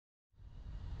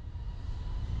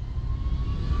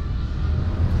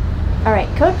All right,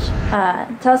 Coach,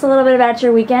 tell us a little bit about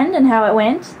your weekend and how it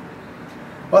went.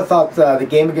 Well, I thought the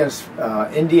game against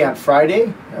Indy on Friday,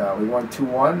 we won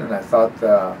 2-1, and I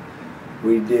thought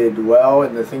we did well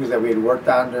in the things that we had worked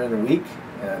on during the week,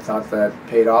 and I thought that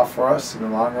paid off for us in the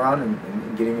long run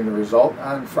and getting the result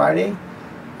on Friday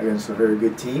against a very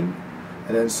good team.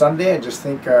 And then Sunday, I just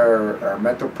think our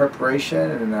mental preparation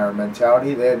and our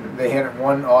mentality, they hadn't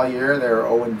won all year. They were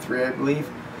 0-3, I believe.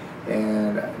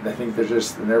 And I think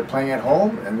they're playing at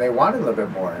home, and they wanted a little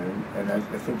bit more, and I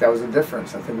think that was the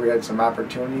difference. I think we had some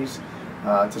opportunities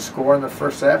to score in the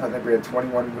first half. I think we had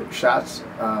 21 shots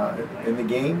in the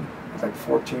game, with like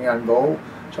 14 on goal.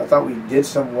 So I thought we did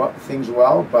some things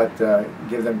well, but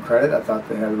give them credit. I thought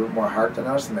they had a little more heart than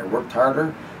us, and they worked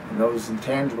harder, and those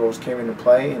intangibles came into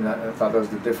play, and I thought that was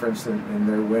the difference in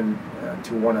their win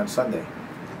 2-1 on Sunday.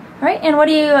 All right, and what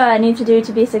do you need to do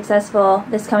to be successful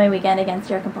this coming weekend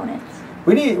against your components?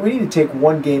 We need to take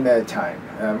one game at a time.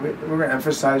 We're going to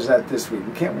emphasize that this week.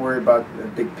 We can't worry about the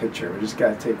big picture. We just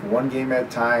got to take one game at a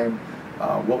time.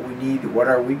 What we need, what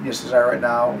our weaknesses are right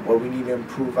now, what we need to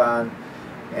improve on,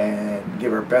 and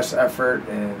give our best effort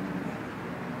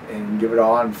and give it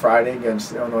all on Friday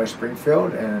against Illinois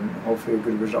Springfield, and hopefully a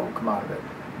good result will come out of it.